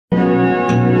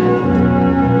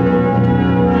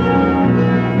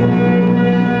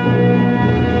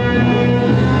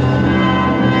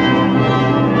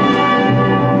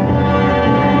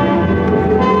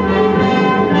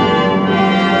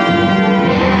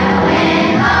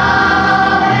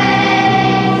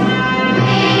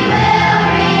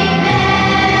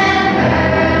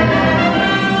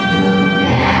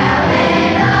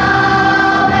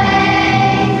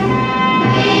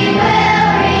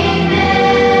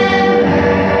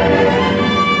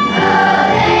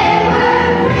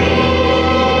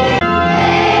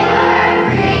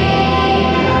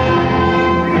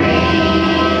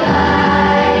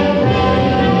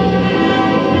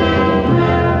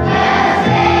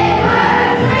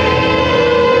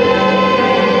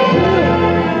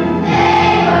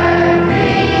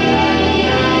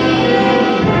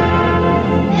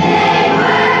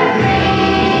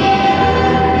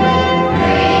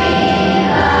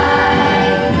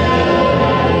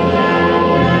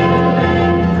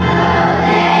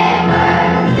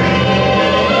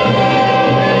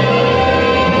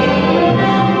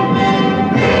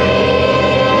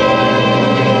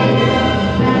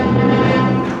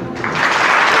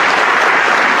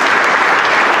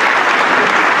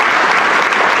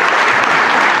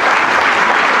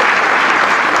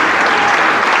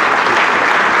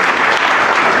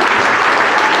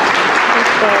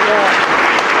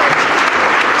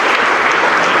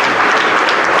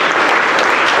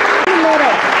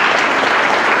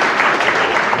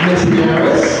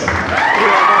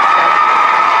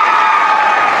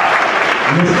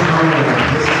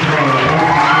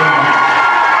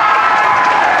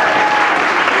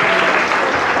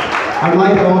I'd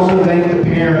like to also thank the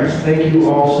parents. Thank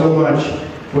you all so much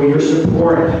for your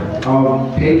support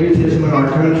of patriotism in our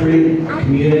country, our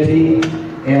community,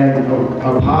 and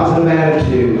a positive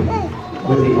attitude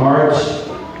with the arts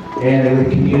and with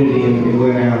the community in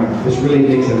Glen Allen. This really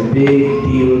makes a big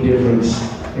deal of difference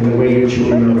in the way your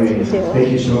children are raised. Thank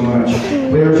you so much.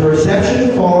 There's a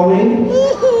reception following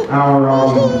our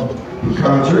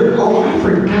concert. Oh, I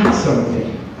forgot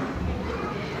something.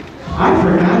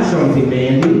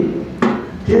 Mandy.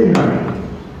 Didn't I?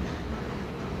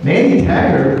 Mandy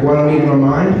Taggart wanted me to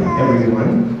remind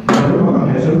everyone that her mom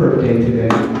has a birthday today.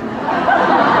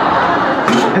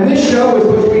 And this show is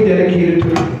supposed to be dedicated to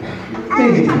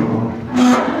Mandy's mom.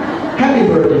 Happy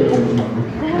birthday to your mom.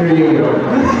 There you go.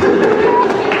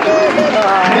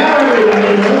 Now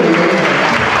everybody knows.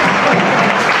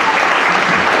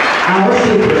 Our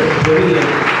secret, brilliant.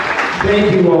 Thank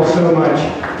you all so much.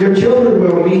 Your children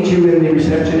will meet you in the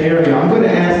reception area. I'm going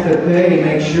to ask that they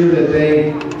make sure that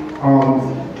they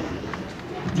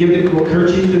give the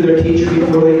kerchief to their teacher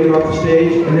before they get off the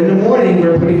stage. And in the morning,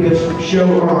 we're putting this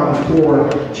show on for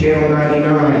Channel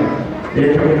 99.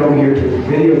 They're coming over here to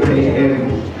videotape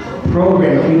and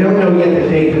program it. We don't know yet the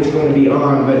date that's going to be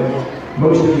on, but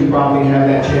most of you probably have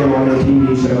that channel on your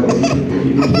TV, so if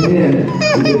you can tune in,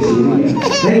 you can see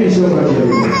it. Thank you so much,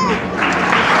 everyone.